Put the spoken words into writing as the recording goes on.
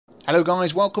Hello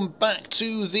guys, welcome back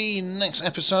to the next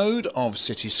episode of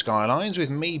City Skylines with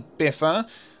me, Biffa.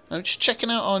 I'm just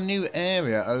checking out our new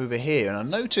area over here, and I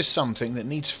noticed something that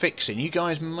needs fixing. You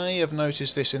guys may have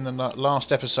noticed this in the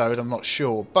last episode, I'm not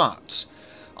sure, but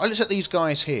I looked at these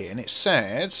guys here and it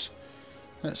said,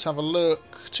 let's have a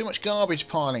look, too much garbage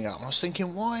piling up. I was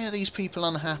thinking, why are these people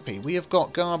unhappy? We have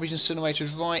got garbage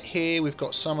incinerators right here, we've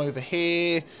got some over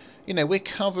here. You know, we're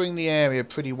covering the area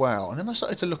pretty well. And then I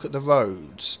started to look at the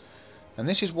roads. And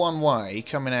this is one way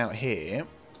coming out here.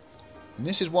 And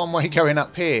this is one way going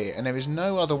up here. And there is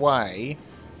no other way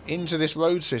into this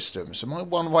road system. So my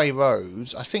one-way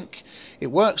roads, I think it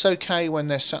works okay when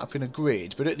they're set up in a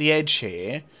grid. But at the edge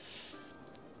here,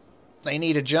 they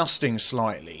need adjusting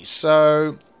slightly.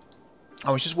 So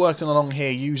I was just working along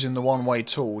here using the one-way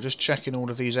tool. Just checking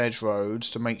all of these edge roads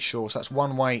to make sure. So that's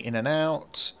one way in and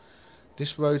out.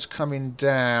 This road's coming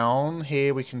down.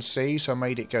 Here we can see. So I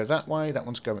made it go that way. That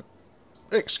one's going...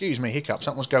 Excuse me, hiccups.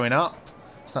 That one's going up.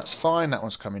 So that's fine. That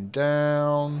one's coming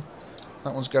down.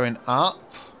 That one's going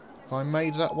up. I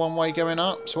made that one way going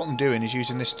up. So what I'm doing is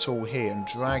using this tool here and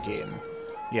dragging.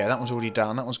 Yeah, that one's already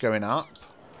done. That one's going up.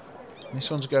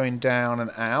 This one's going down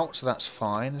and out. So that's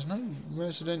fine. There's no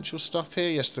residential stuff here.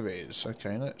 Yes, there is.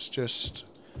 Okay, let's just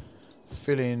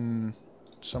fill in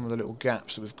some of the little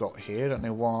gaps that we've got here. Don't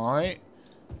know why.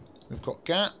 We've got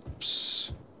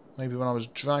gaps. Maybe when I was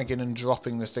dragging and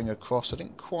dropping the thing across, I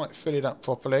didn't quite fill it up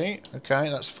properly. Okay,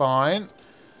 that's fine.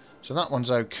 So that one's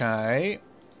okay.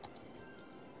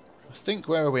 I think,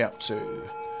 where are we up to?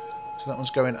 So that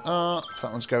one's going up.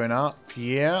 That one's going up.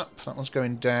 Yep. That one's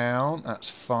going down. That's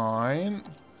fine.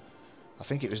 I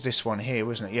think it was this one here,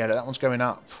 wasn't it? Yeah, that one's going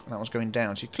up. And that one's going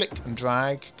down. So you click and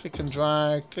drag. Click and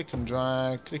drag. Click and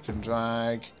drag. Click and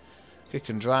drag. Click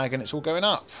and drag. And it's all going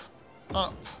up.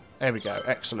 Up. There we go.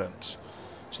 Excellent.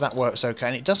 So that works okay,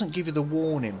 and it doesn't give you the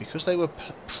warning because they were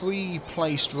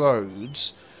pre-placed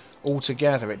roads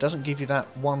altogether. It doesn't give you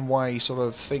that one-way sort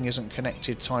of thing isn't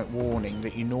connected type warning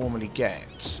that you normally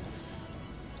get.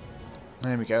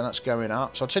 There we go, that's going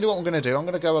up. So I'll tell you what I'm going to do. I'm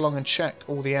going to go along and check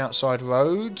all the outside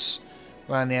roads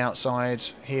around the outside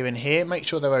here and here, make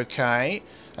sure they're okay,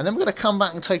 and then we're going to come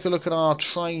back and take a look at our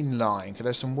train line because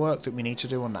there's some work that we need to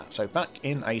do on that. So back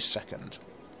in a second.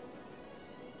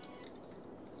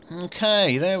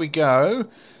 Okay, there we go.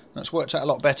 That's worked out a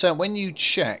lot better. When you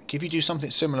check, if you do something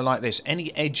similar like this,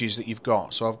 any edges that you've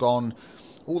got, so I've gone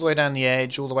all the way down the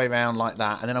edge, all the way around like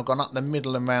that, and then I've gone up the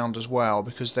middle and round as well,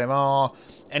 because there are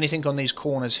anything on these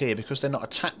corners here, because they're not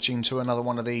attaching to another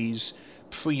one of these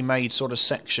pre-made sort of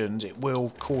sections, it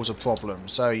will cause a problem.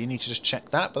 So you need to just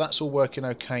check that, but that's all working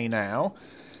okay now.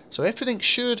 So everything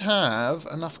should have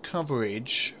enough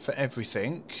coverage for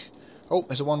everything. Oh,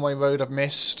 there's a one-way road I've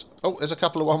missed. Oh, there's a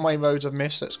couple of one-way roads I've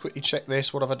missed. Let's quickly check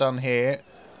this. What have I done here?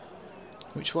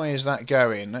 Which way is that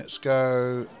going? Let's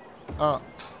go up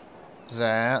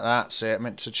there. That's it. I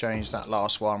meant to change that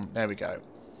last one. There we go.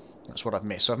 That's what I've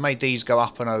missed. So I've made these go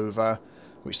up and over,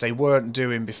 which they weren't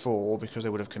doing before because they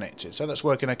would have connected. So that's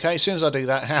working okay. As soon as I do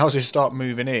that, houses start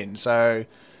moving in. So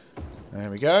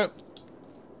there we go.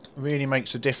 Really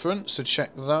makes a difference to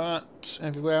check that.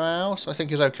 Everywhere else I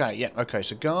think is okay. Yeah, okay,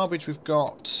 so garbage we've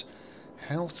got,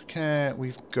 healthcare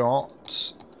we've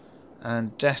got,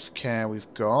 and death care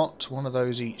we've got. One of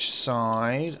those each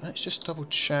side. Let's just double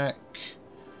check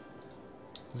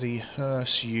the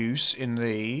hearse use in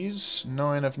these.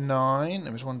 9 of 9.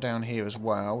 There was one down here as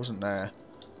well, wasn't there?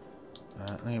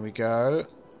 There we go.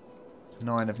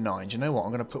 9 of 9. Do you know what?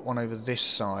 I'm going to put one over this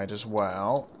side as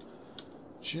well.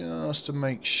 Just to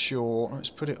make sure.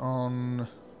 Let's put it on.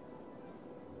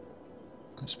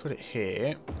 Let's put it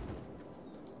here.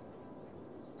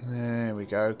 There we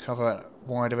go. Cover a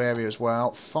wider area as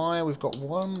well. Fire. We've got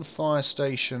one fire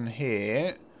station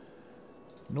here.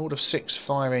 North of 6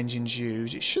 fire engines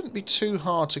used. It shouldn't be too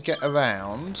hard to get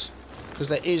around because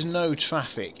there is no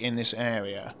traffic in this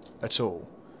area at all.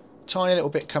 Tiny little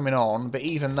bit coming on, but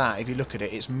even that, if you look at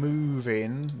it, it's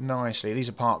moving nicely. These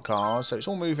are parked cars, so it's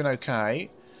all moving okay.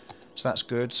 So that's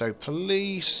good. So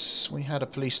police, we had a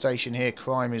police station here.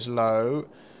 Crime is low.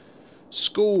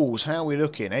 Schools, how are we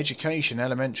looking? Education,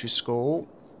 elementary school.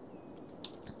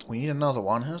 We need another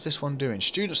one. How's this one doing?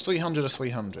 Students 300 of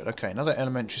 300. Okay, another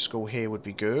elementary school here would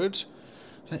be good.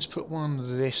 Let's put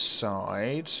one this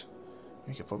side.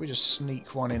 We could probably just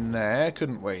sneak one in there,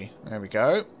 couldn't we? There we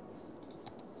go.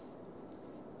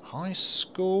 High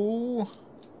school,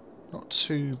 not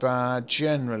too bad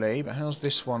generally, but how's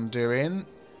this one doing?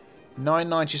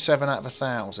 997 out of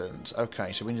 1,000.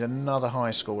 Okay, so we need another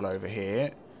high school over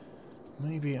here.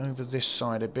 Maybe over this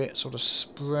side a bit, sort of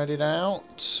spread it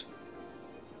out.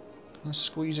 Can I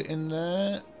squeeze it in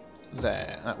there?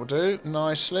 there. That will do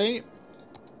nicely.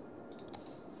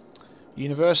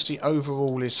 University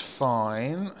overall is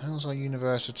fine. How's our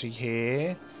university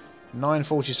here?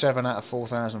 947 out of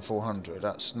 4,400.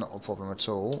 That's not a problem at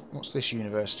all. What's this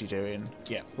university doing?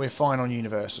 Yeah, we're fine on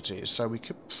universities. So we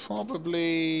could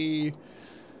probably...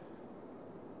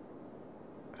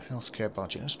 Healthcare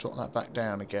budget. Let's drop that back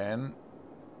down again.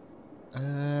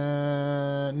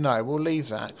 No, we'll leave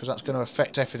that because that's going to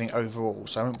affect everything overall.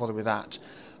 So I won't bother with that.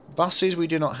 Buses we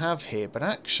do not have here, but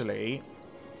actually,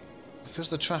 because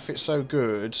the traffic's so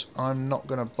good, I'm not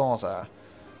going to bother.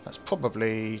 That's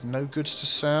probably no goods to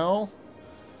sell.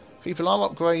 People are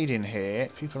upgrading here.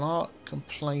 People are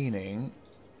complaining.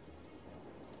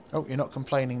 Oh, you're not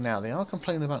complaining now. They are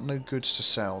complaining about no goods to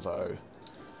sell, though.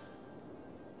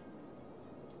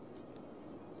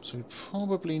 So we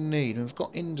probably need... We've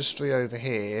got industry over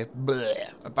here.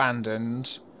 Blech,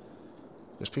 abandoned.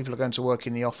 Because people are going to work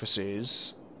in the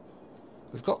offices.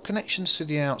 We've got connections to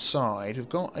the outside. We've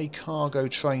got a cargo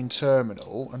train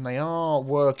terminal, and they are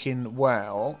working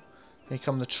well. Here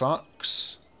come the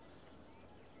trucks.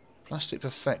 Plastic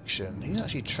Perfection. He's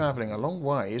actually travelling a long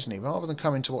way, isn't he? Rather than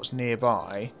coming to what's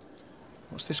nearby.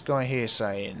 What's this guy here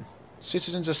saying?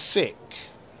 Citizens are sick.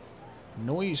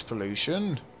 Noise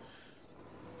pollution.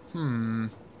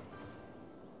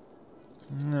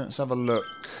 Let's have a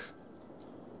look.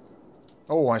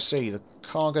 Oh, I see. The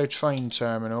cargo train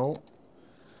terminal.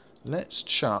 Let's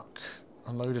chuck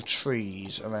a load of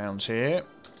trees around here.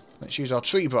 Let's use our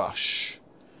tree brush.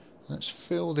 Let's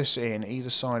fill this in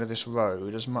either side of this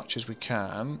road as much as we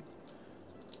can.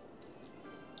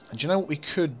 And do you know what we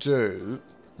could do?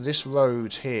 This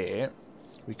road here,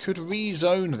 we could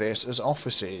rezone this as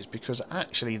offices because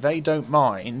actually they don't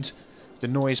mind the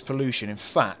noise pollution. In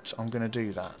fact, I'm going to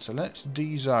do that. So let's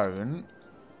dezone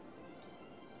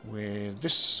with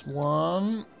this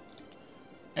one.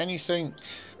 Anything...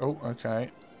 Oh, okay.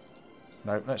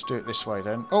 No, let's do it this way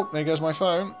then. Oh, there goes my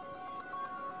phone.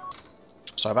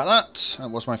 Sorry about that.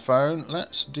 That was my phone.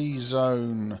 Let's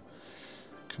dezone.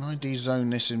 Can I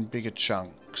dezone this in bigger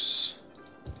chunks?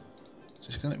 Is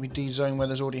this going to let me dezone where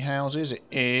there's already houses? It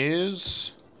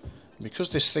is. Because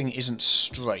this thing isn't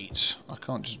straight, I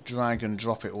can't just drag and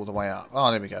drop it all the way up.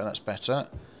 Ah, there we go. That's better.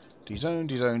 Dezone,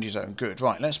 dezone, dezone. Good.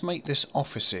 Right, let's make this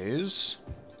offices.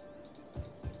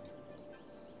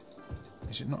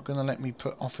 Is it not going to let me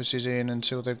put offices in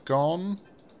until they've gone?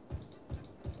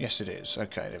 Yes, it is.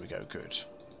 Okay, there we go. Good.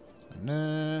 And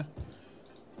there.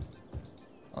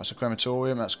 Oh, it's a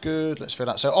crematorium. That's good. Let's fill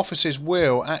that. So offices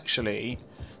will actually...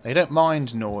 They don't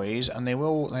mind noise, and they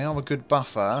are a good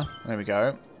buffer. There we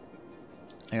go.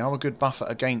 They are a good buffer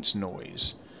against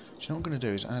noise. So what I'm going to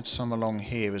do is add some along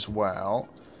here as well.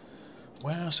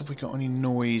 Where else have we got any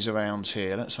noise around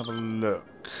here? Let's have a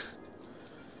look.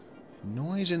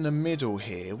 Noise in the middle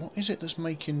here. What is it that's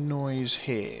making noise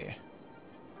here?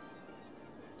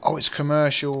 Oh, it's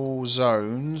commercial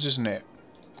zones, isn't it?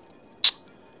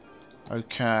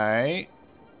 Okay.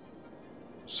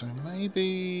 So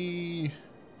maybe...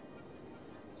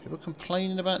 People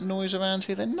complaining about noise around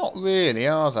here? They're not really,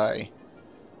 are they?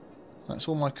 That's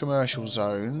all my commercial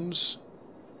zones.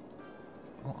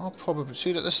 Well, I'll probably...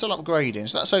 See, that they're still upgrading,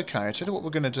 so that's okay. I'll tell you what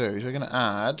we're going to do is we're going to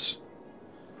add...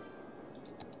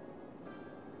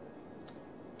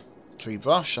 Tree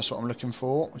brush, that's what I'm looking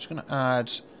for. We're just going to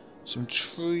add some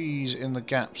trees in the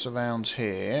gaps around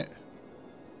here.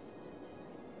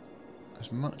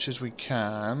 As much as we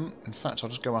can. In fact, I'll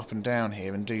just go up and down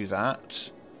here and do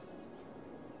that.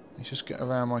 Let's just get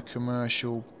around my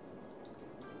commercial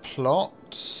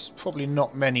plots. Probably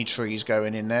not many trees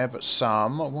going in there, but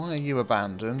some. Why are you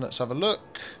abandoned? Let's have a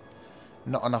look.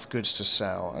 Not enough goods to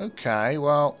sell. Okay,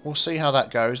 well, we'll see how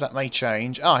that goes. That may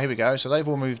change. Ah, here we go. So they've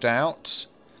all moved out.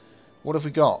 What have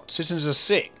we got? Citizens are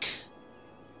sick.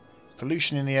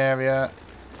 Pollution in the area.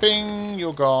 Bing,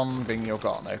 you're gone. Bing, you're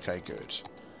gone. Okay, good.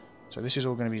 So this is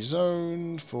all going to be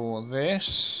zoned for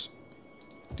this.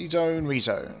 Dezone,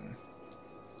 rezone.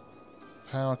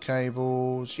 Power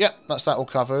cables. Yep, that's that all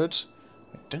covered.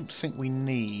 I don't think we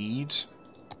need...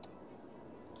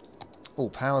 Oh,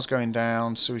 power's going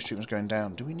down. Sewage treatment's going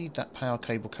down. Do we need that power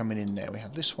cable coming in there? We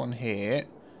have this one here.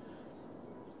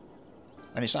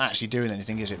 And it's not actually doing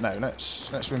anything, is it? No,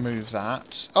 let's remove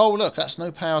that. Oh, look, that's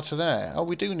no power to there. Oh,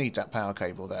 we do need that power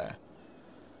cable there.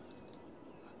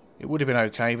 It would have been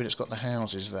okay, but it's got the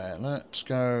houses there. Let's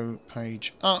go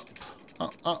page up,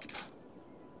 up, up.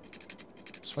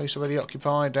 Space already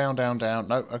occupied. Down, down, down.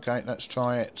 No, okay, let's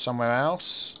try it somewhere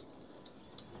else.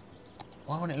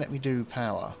 Why won't it let me do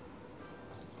power?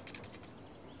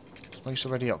 Space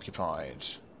already occupied.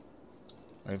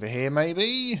 Over here,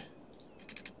 maybe?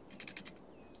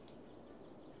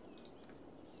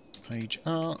 Page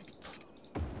up.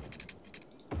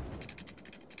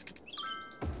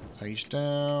 Page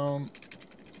down.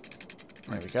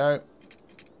 There we go.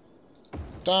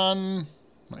 Done.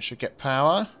 That should get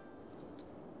power.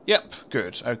 Yep,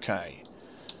 good. Okay.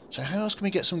 So how else can we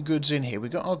get some goods in here?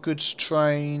 We've got our goods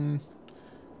train.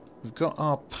 We've got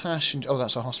our passenger... Oh,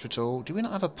 that's a hospital. Do we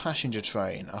not have a passenger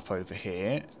train up over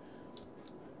here?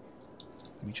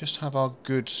 We just have our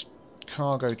goods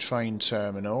cargo train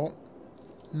terminal.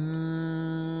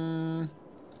 I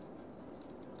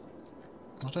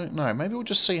don't know. Maybe we'll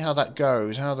just see how that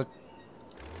goes. How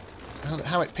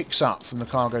it picks up from the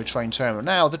cargo train terminal.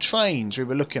 Now, the trains we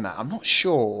were looking at, I'm not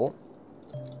sure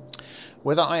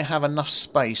whether I have enough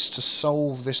space to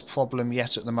solve this problem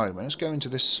yet at the moment. Let's go into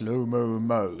this slow-mo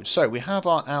mode. So, we have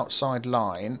our outside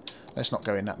line. Let's not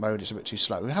go in that mode, it's a bit too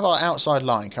slow. We have our outside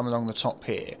line coming along the top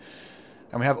here.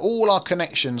 And we have all our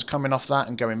connections coming off that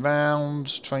and going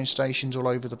round. Train stations all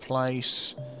over the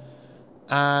place.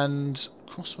 And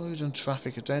crossroads and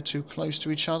traffic, are they too close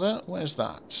to each other? Where's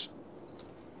that?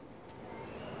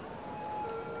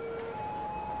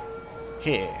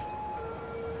 Here.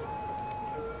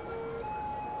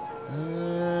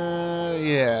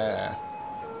 Yeah.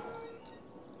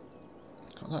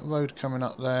 Got that road coming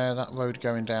up there, that road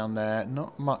going down there.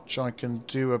 Not much I can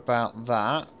do about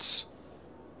that.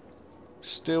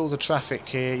 Still the traffic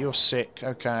here, you're sick,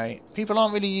 okay. People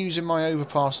aren't really using my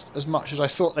overpass as much as I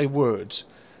thought they would.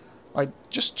 I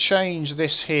just changed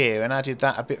this here and added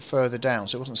that a bit further down,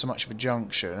 so it wasn't so much of a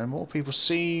junction, and more people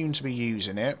seem to be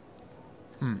using it.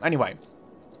 Anyway.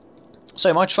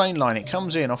 So my train line, it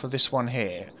comes in off of this one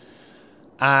here.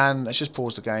 And let's just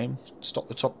pause the game, stop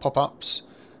the top pop-ups,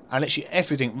 and literally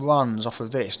everything runs off of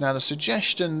this. Now the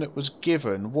suggestion that was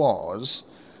given was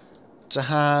to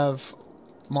have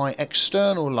my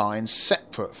external lines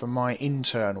separate from my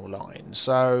internal lines.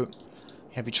 So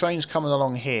you have your trains coming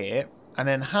along here, and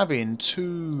then having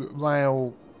two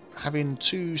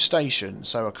stations.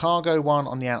 So a cargo one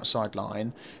on the outside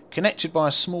line, connected by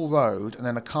a small road, and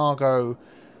then a cargo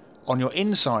on your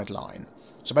inside line.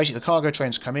 So basically the cargo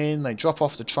trains come in, they drop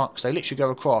off the trucks, they literally go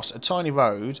across a tiny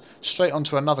road straight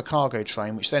onto another cargo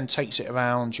train, which then takes it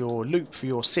around your loop for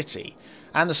your city.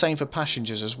 And the same for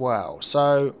passengers as well.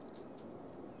 So,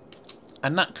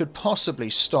 and that could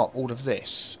possibly stop all of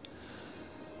this.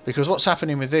 Because what's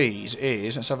happening with these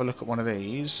is, let's have a look at one of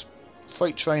these.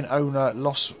 Freight train owner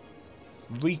Los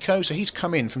Rico. So he's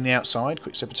come in from the outside,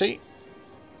 quick sip of tea.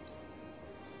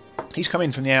 He's come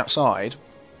in from the outside.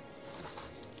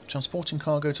 Transporting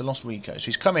cargo to Los Rico. So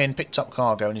he's come in, picked up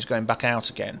cargo, and he's going back out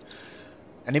again.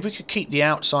 And if we could keep the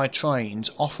outside trains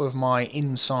off of my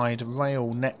inside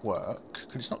rail network,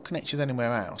 because it's not connected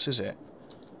anywhere else, is it?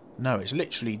 No, it's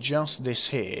literally just this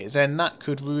here. Then that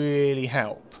could really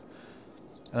help.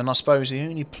 And I suppose the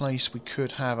only place we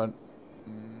could have an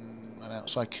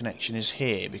outside connection is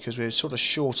here, because we're sort of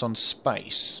short on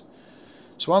space.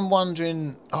 So I'm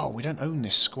wondering... Oh, we don't own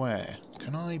this square.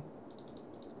 Can I...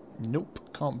 Nope,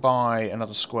 can't buy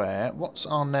another square. What's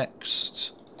our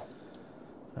next...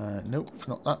 nope,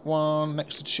 not that one.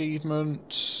 Next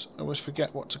achievement. I always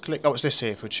forget what to click. Oh, it's this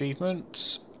here for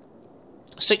achievements.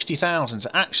 60,000, so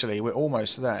actually we're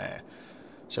almost there.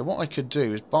 So what I could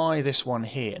do is buy this one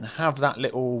here and have that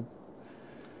little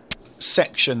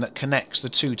section that connects the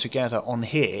two together on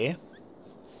here.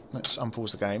 Let's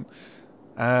unpause the game.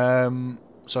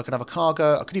 So I could have a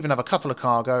cargo, I could even have a couple of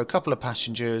cargo, a couple of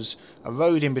passengers, a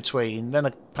road in between, then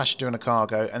a passenger and a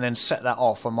cargo, and then set that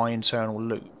off on my internal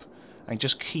loop. And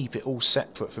just keep it all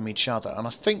separate from each other. And I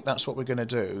think that's what we're going to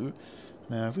do.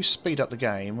 Now, if we speed up the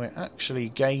game, we're actually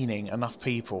gaining enough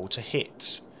people to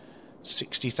hit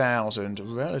 60,000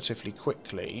 relatively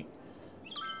quickly.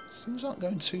 Things aren't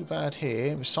going too bad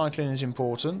here. Recycling is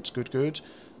important. Good, good.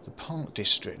 The Park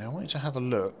District. Now, I wanted to have a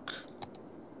look.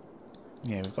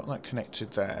 Yeah, we've got that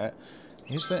connected there.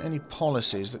 Is there any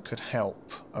policies that could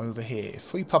help over here?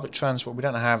 Free public transport, we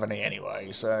don't have any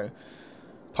anyway, so...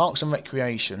 Parks and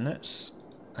recreation, let's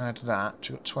add that.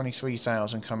 We've got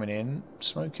 23,000 coming in.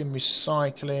 Smoking,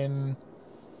 recycling...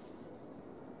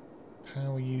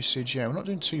 Power usage, yeah, we're not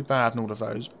doing too bad in all of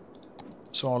those.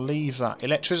 So I'll leave that.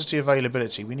 Electricity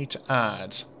availability, we need to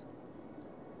add...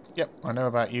 Yep, I know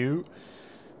about you.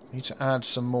 We need to add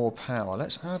some more power.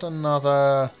 Let's add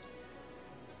another...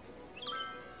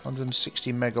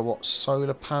 160 megawatt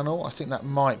solar panel. I think that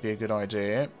might be a good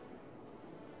idea.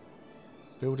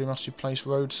 Building must be placed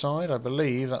roadside. I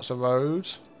believe that's a road.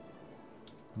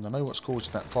 And I know what's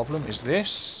causing that problem is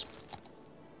this.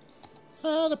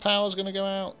 Ah, the power's going to go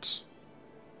out.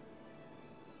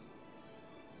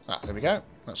 Ah, there we go.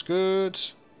 That's good.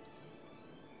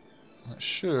 That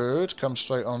should come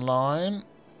straight online.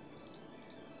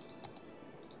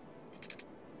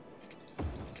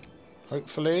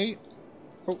 Hopefully.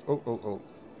 Oh.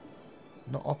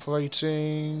 Not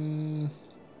operating.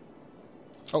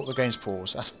 Oh, the game's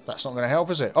paused. That's not going to help,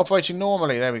 is it? Operating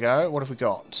normally. There we go. What have we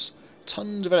got?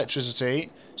 Tons of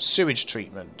electricity. Sewage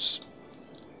treatment.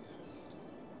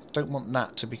 Don't want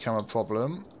that to become a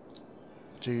problem.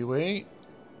 Do we?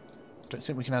 Don't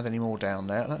think we can add any more down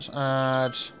there. Let's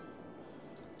add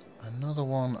another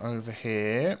one over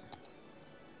here.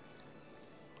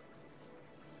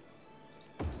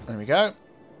 There we go.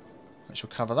 That should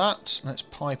cover that. Let's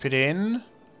pipe it in.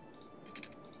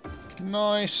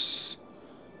 Nice.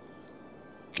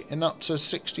 Getting up to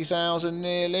 60,000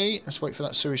 nearly. Let's wait for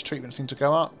that sewage treatment thing to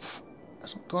go up.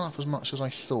 It's not gone up as much as I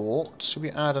thought. Should we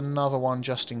add another one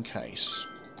just in case?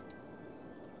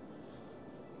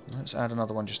 Let's add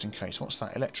another one just in case. What's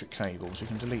that? Electric cables. We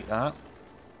can delete that.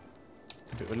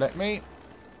 If it would let me.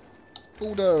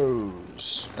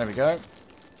 Bulldoze. There we go.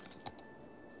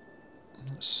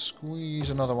 Let's squeeze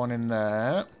another one in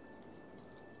there.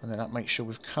 And then that makes sure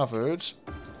we've covered.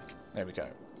 There we go.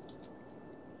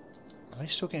 Are they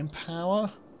still getting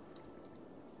power?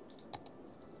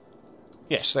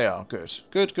 Yes, they are. Good.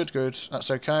 Good.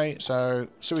 That's okay. So,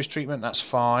 sewage treatment, that's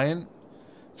fine.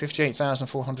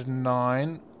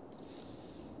 58,409.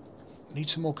 Need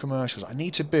some more commercials. I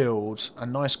need to build a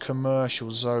nice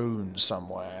commercial zone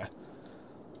somewhere.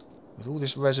 With all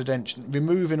this residential...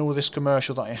 Removing all this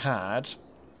commercial that I had.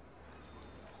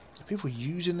 Are people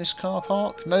using this car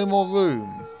park? No more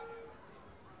room.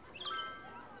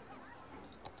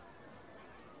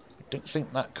 I don't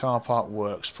think that car park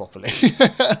works properly.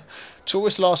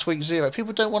 Tourists last week 0.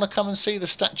 People don't want to come and see the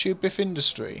statue of Biff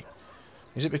Industry.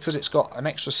 Is it because it's got an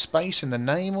extra space in the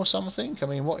name or something? I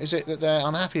mean, what is it that they're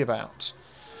unhappy about?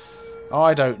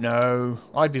 I don't know.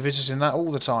 I'd be visiting that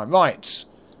all the time. Right.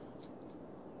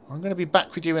 I'm going to be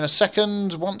back with you in a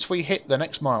second once we hit the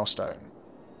next milestone.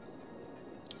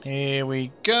 Here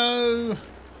we go.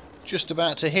 Just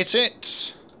about to hit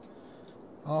it.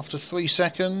 After 3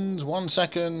 seconds, 1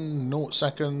 second, 0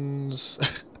 seconds.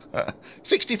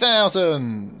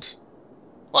 60,000!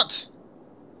 What?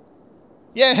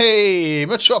 Yay!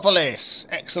 Metropolis!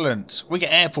 Excellent. We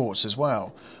get airports as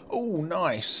well. Oh,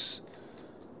 nice.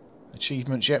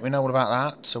 Achievements, yet we know all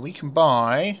about that. So we can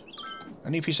buy a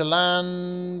new piece of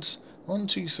land. 1,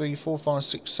 2, 3, 4, 5,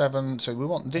 6, 7. So we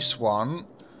want this one.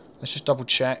 Let's just double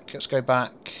check. Let's go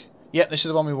back. Yep, this is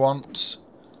the one we want.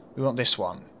 We want this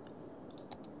one.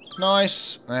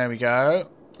 Nice. There we go.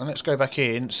 And let's go back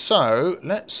in. So,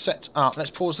 let's set up...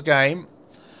 Let's pause the game.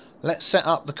 Let's set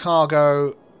up the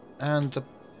cargo and the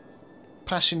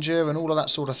passenger and all of that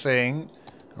sort of thing.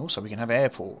 And also we can have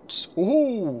airports.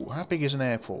 Ooh, how big is an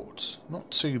airport?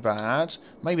 Not too bad.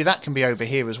 Maybe that can be over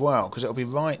here as well, because it'll be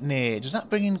right near... Does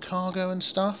that bring in cargo and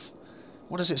stuff?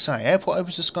 What does it say? Airport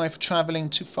opens the sky for travelling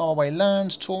to faraway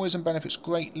lands. Tourism benefits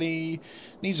greatly.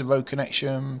 Needs a road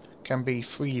connection. Can be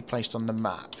freely placed on the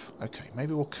map. Okay,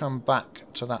 maybe we'll come back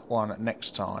to that one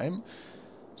next time.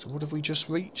 So what have we just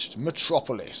reached?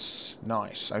 Metropolis.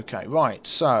 Nice. Okay, right.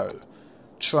 So,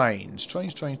 trains.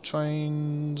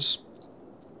 Trains.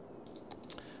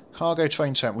 Cargo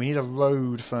train terminal. We need a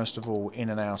road, first of all, in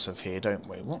and out of here, don't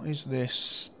we? What is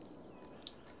this?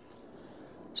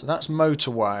 So that's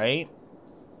motorway.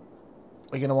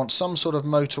 We're going to want some sort of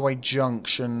motorway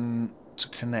junction to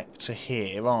connect to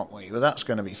here, aren't we? Well, that's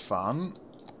going to be fun.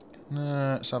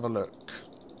 Let's have a look.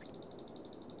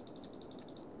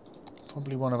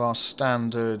 Probably one of our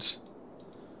standard...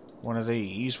 One of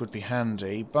these would be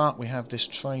handy, but we have this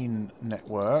train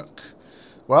network.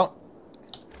 Well,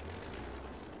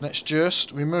 let's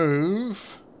just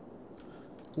remove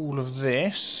all of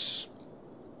this.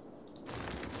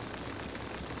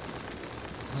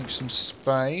 Make some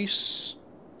space.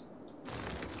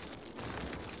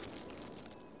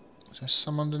 Is there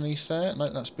some underneath there?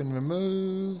 No, that's been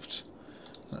removed.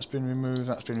 That's been removed,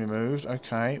 that's been removed.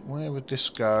 Okay, where would this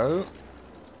go?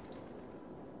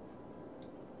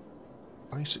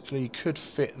 Basically, could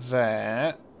fit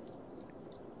there.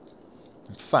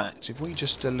 In fact, if we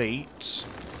just delete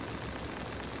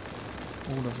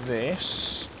all of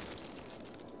this,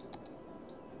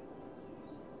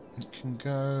 it can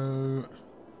go...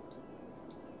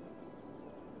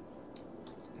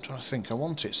 I'm trying to think, I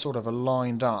want it sort of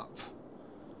aligned up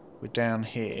with down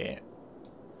here.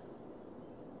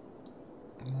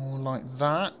 More like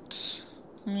that.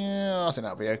 Yeah, I think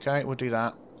that'll be okay. We'll do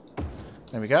that.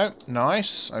 There we go.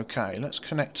 Nice. Okay, let's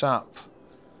connect up.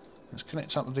 Let's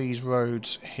connect up these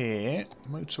roads here.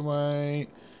 Motorway.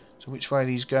 So which way are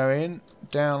these going?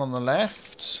 Down on the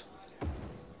left.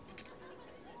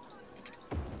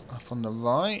 up on the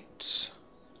right.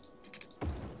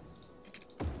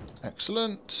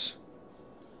 Excellent.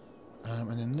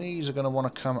 And then these are going to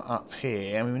want to come up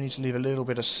here, and we need to leave a little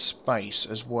bit of space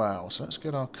as well. So let's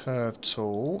get our curve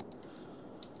tool.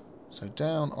 So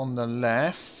down on the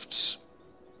left.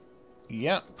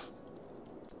 Yep.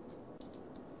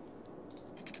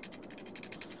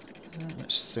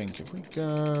 Let's think, if we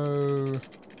go...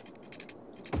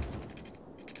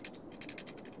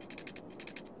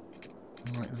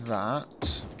 like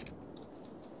that.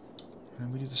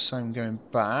 And we do the same going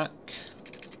back.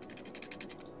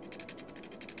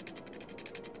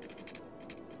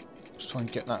 Let's try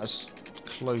and get that as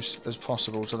close as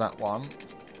possible to that one.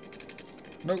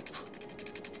 Nope.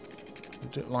 We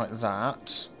do it like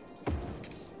that.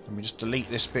 And we just delete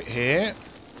this bit here.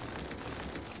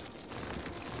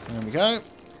 There we go.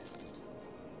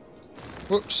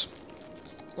 Whoops.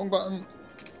 Wrong button.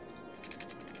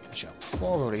 Actually, I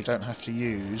probably don't have to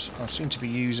use... I seem to be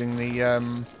using the...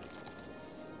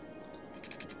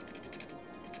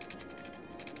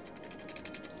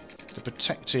 the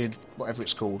protected... whatever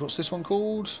it's called. What's this one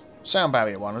called? Sound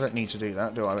barrier one. I don't need to do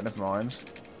that, do I? But never mind.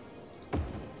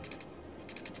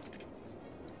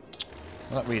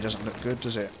 Well, that really doesn't look good,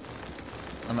 does it?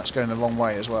 And that's going the wrong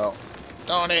way as well.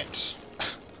 Darn it!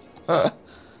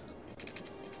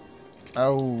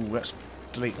 Oh, let's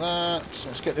delete that.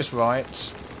 Let's get this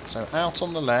right. So out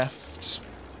on the left.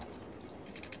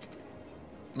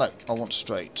 No, I want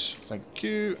straight. Thank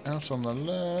you. Out on the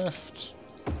left.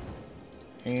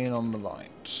 In on the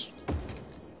right.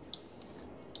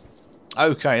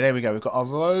 Okay, there we go. We've got our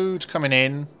road coming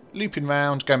in, looping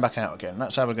round, going back out again.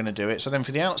 That's how we're going to do it. So then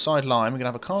for the outside line, we're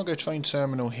going to have a cargo train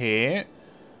terminal here.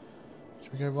 So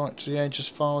we go right to the edge as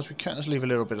far as we can. Let's leave a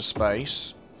little bit of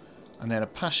space. And then a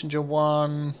passenger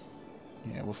one.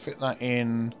 Yeah, we'll fit that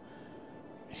in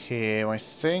here, I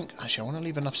think. Actually, I want to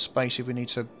leave enough space if we need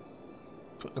to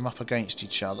put them up against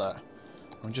each other.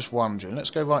 I'm just wondering. Let's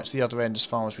go right to the other end as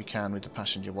far as we can with the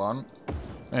passenger one.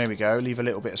 There we go. Leave a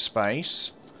little bit of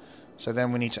space. So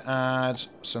then we need to add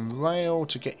some rail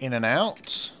to get in and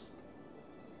out.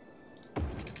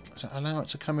 Does that allow it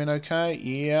to come in okay?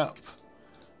 Yep.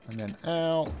 And then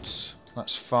out.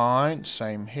 That's fine.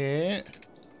 Same here.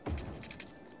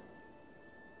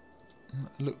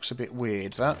 Looks a bit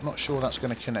weird, that. Not sure that's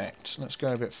going to connect. Let's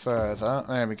go a bit further.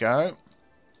 There we go.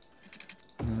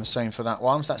 And the same for that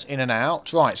one. So that's in and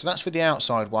out. Right, so that's for the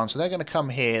outside one. So they're going to come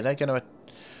here. They're going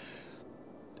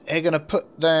to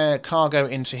put their cargo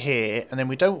into here. And then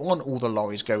we don't want all the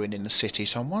lorries going in the city.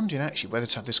 So I'm wondering actually whether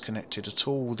to have this connected at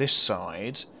all this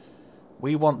side.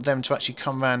 We want them to actually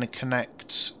come around and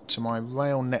connect to my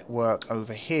rail network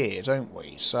over here, don't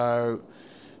we? So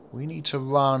we need to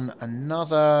run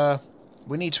another...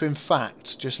 We need to, in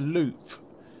fact, just loop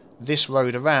this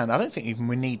road around. I don't think even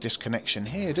we need this connection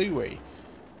here, do we?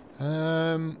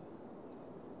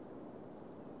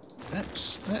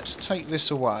 Let's take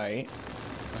this away.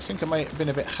 I think I may have been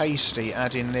a bit hasty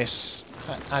adding this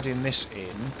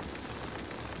in.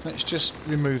 Let's just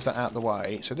remove that out of the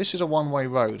way. So this is a one-way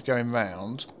road going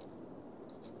round.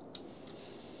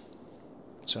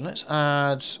 So let's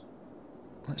add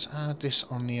this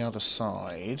on the other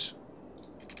side.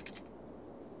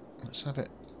 Let's have it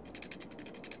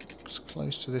as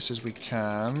close to this as we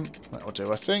can. That'll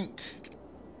do, I think.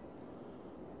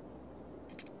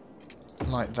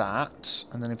 Like that.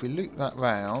 And then if we loop that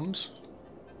round...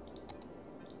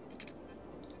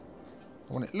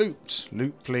 I want it looped.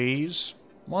 Loop, please.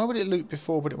 Why would it loop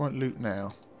before but it won't loop now?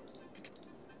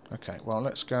 Okay, well,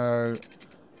 let's go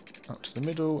up to the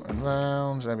middle and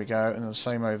round. There we go. And the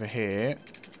same over here.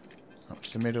 Up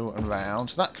to the middle and round.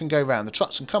 So that can go round. The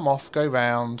trucks can come off, go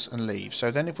round and leave. So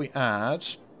then if we add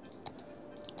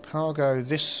cargo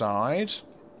this side,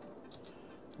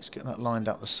 let's get that lined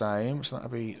up the same. So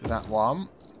that'll be that one.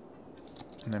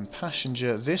 And then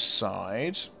passenger this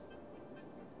side.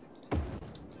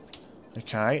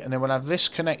 Okay, and then we'll have this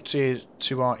connected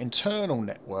to our internal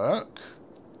network.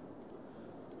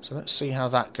 So let's see how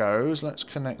that goes. Let's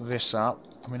connect this up.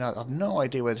 I mean, I have no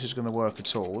idea whether this is going to work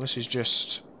at all. This is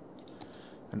just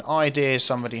an idea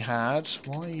somebody had.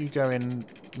 Why are you going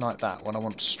like that when I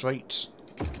want straight?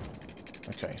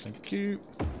 Okay, thank you.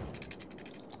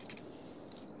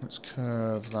 Let's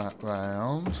curve that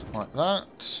round like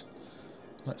that.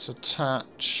 Let's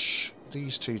attach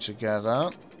these two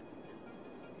together.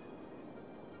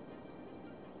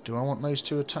 Do I want those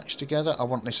two attached together? I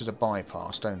want this as a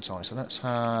bypass, don't I? So let's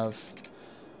have...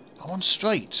 I want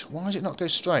straight. Why does it not go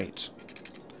straight?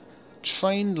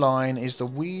 Train line is the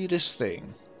weirdest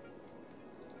thing.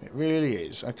 It really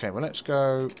is. Okay, well let's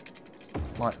go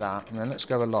like that, and then let's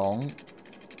go along.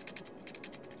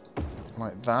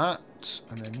 like that.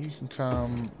 And then you can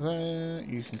come there,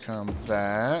 you can come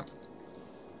there.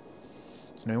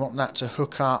 And we want that to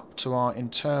hook up to our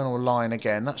internal line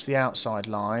again. That's the outside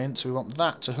line. So we want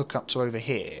that to hook up to over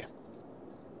here.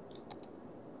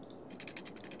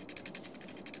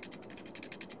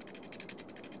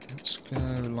 Let's go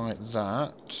like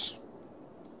that.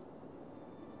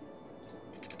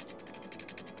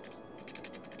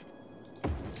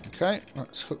 Okay,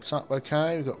 that's hooked up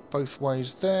okay. We've got both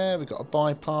ways there. We've got a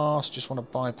bypass. Just want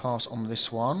to bypass on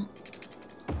this one.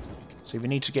 So if you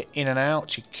need to get in and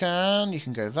out, you can. You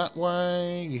can go that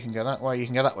way. You can go that way. You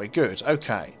can go that way. Good.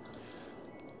 Okay.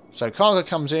 So cargo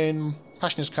comes in.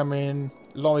 Passengers come in.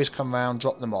 Lorries come round.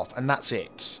 Drop them off. And that's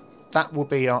it. That will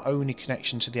be our only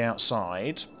connection to the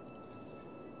outside.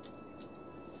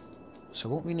 So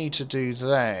what we need to do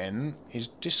then is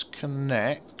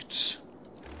disconnect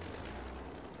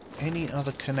any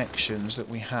other connections that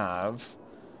we have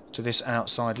to this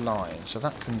outside line. So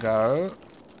that can go.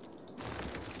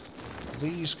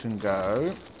 These can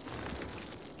go.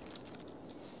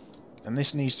 And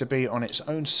this needs to be on its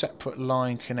own separate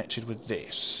line connected with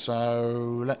this.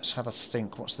 So let's have a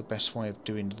think. What's the best way of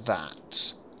doing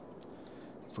that?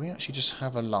 If we actually just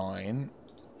have a line.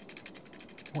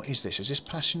 What is this? Is this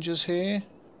passengers here?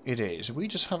 It is. If we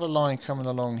just have a line coming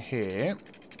along here.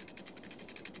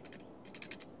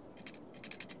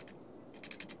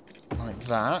 Like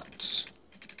that.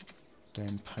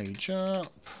 Then page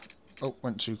up. Oh,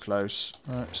 went too close.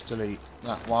 Let's delete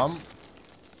that one.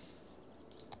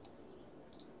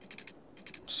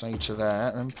 Say to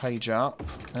there, then page up,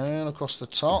 and across the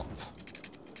top.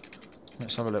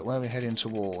 Let's have a look, where are we heading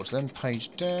towards? Then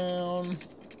page down,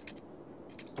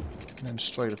 and then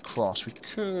straight across. We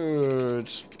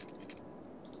could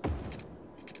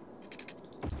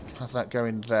have that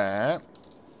going there,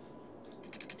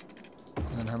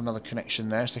 and then have another connection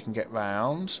there so they can get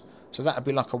round. So that would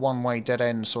be like a one-way dead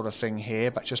end sort of thing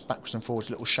here, but just backwards and forwards,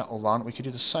 a little shuttle run. We could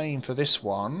do the same for this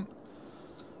one.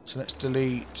 So let's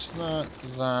delete that,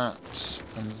 that,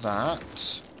 and that.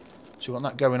 So we want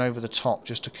that going over the top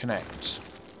just to connect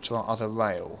to our other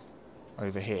rail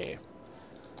over here.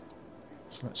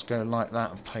 So let's go like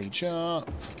that and page up,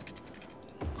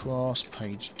 across,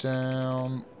 page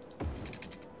down,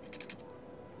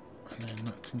 and then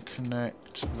that can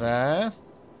connect there.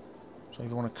 So if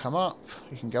you want to come up,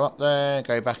 you can go up there,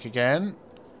 go back again.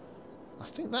 I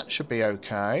think that should be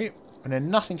okay. And then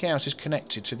nothing else is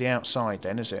connected to the outside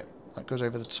then, is it? That goes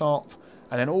over the top.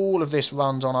 And then all of this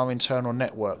runs on our internal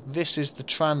network. This is the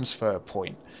transfer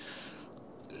point.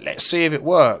 Let's see if it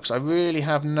works. I really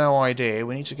have no idea.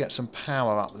 We need to get some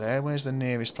power up there. Where's the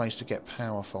nearest place to get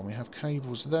power from? We have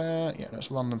cables there. Yeah,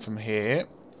 let's run them from here.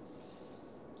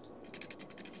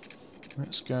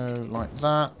 Let's go like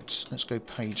that. Let's go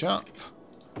page up.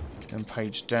 Then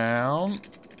page down.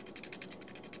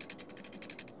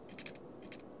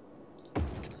 There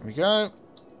we go.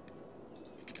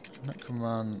 And that can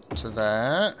run to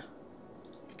there.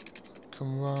 That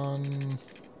can run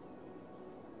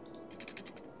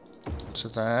to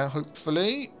there,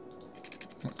 hopefully.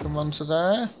 That can run to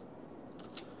there.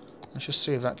 Let's just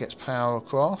see if that gets power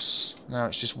across. Now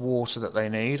it's just water that they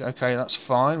need. Okay, that's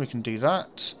fine. We can do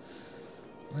that.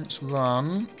 Let's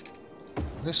run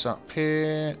this up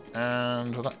here,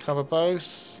 and will that cover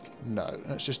both? No,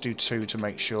 let's just do two to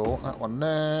make sure. That one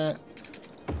there,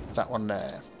 that one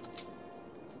there.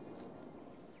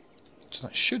 So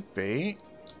that should be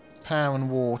power and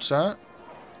water.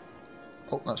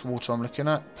 Oh, that's water I'm looking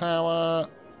at. Power,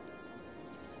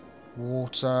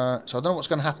 water. So I don't know what's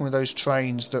going to happen with those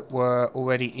trains that were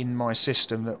already in my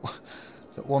system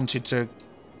that wanted to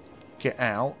get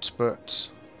out, but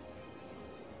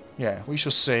yeah, we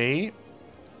shall see.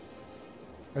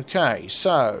 Okay,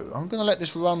 so I'm going to let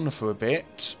this run for a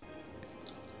bit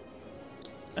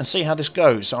and see how this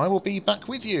goes. So I will be back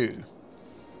with you.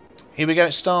 Here we go,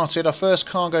 it started. Our first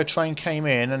cargo train came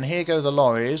in, and here go the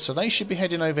lorries. So they should be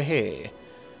heading over here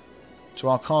to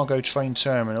our cargo train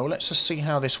terminal. Let's just see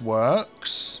how this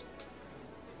works.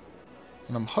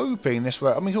 And I'm hoping this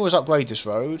road... I mean, we can always upgrade this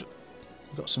road.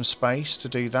 We've got some space to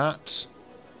do that.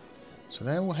 So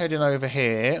they're all heading over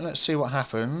here. Let's see what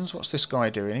happens. What's this guy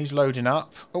doing? He's loading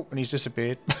up. Oh, and he's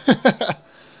disappeared.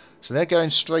 So they're going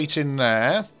straight in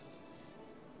there.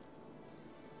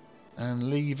 And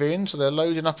leaving. So they're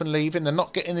loading up and leaving. They're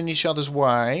not getting in each other's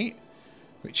way,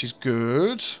 which is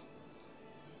good.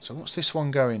 So what's this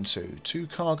one going to? To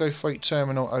cargo freight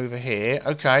terminal over here.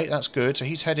 Okay, that's good. So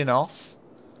he's heading off.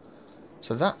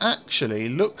 So that actually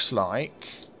looks like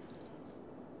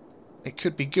it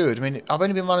could be good. I mean, I've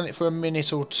only been running it for a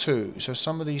minute or two, so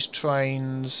some of these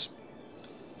trains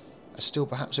Are still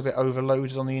perhaps a bit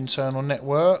overloaded on the internal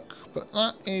network, but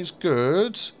that is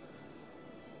good.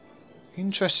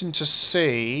 Interesting to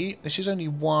see. This is only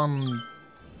one...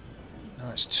 No,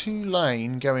 it's 2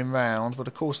 lane going round, but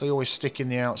of course they always stick in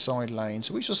the outside lane.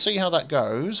 So we shall see how that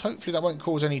goes. Hopefully that won't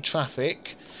cause any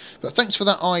traffic. But thanks for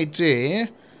that idea.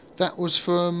 That was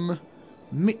from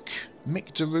Mick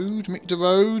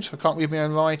DeRode. I can't read my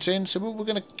own writing. So we're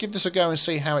going to give this a go and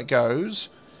see how it goes.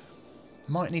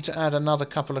 Might need to add another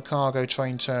couple of cargo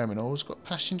train terminals. Got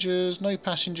passengers, no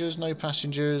passengers, no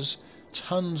passengers.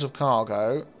 Tons of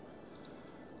cargo.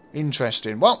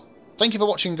 Interesting. Well, thank you for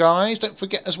watching, guys. Don't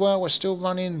forget as well, we're still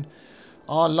running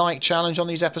our like challenge on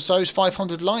these episodes.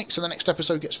 500 likes and the next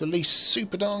episode gets released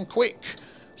super darn quick.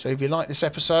 So if you like this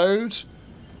episode,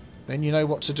 then you know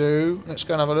what to do. Let's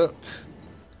go and have a look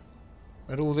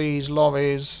at all these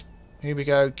lorries. Here we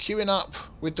go, queuing up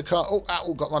with the car. Oh, that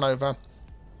all got run over.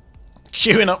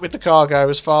 Queuing up with the cargo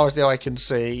as far as the eye can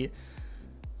see.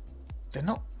 They're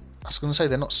not... I was going to say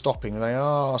they're not stopping. They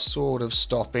are sort of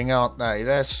stopping, aren't they?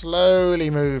 They're slowly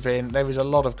moving. There is a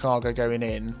lot of cargo going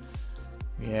in.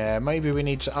 Yeah, maybe we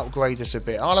need to upgrade this a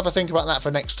bit. I'll have a think about that for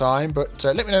next time. But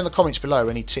let me know in the comments below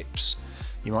any tips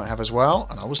you might have as well.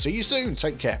 And I will see you soon.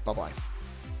 Take care. Bye-bye.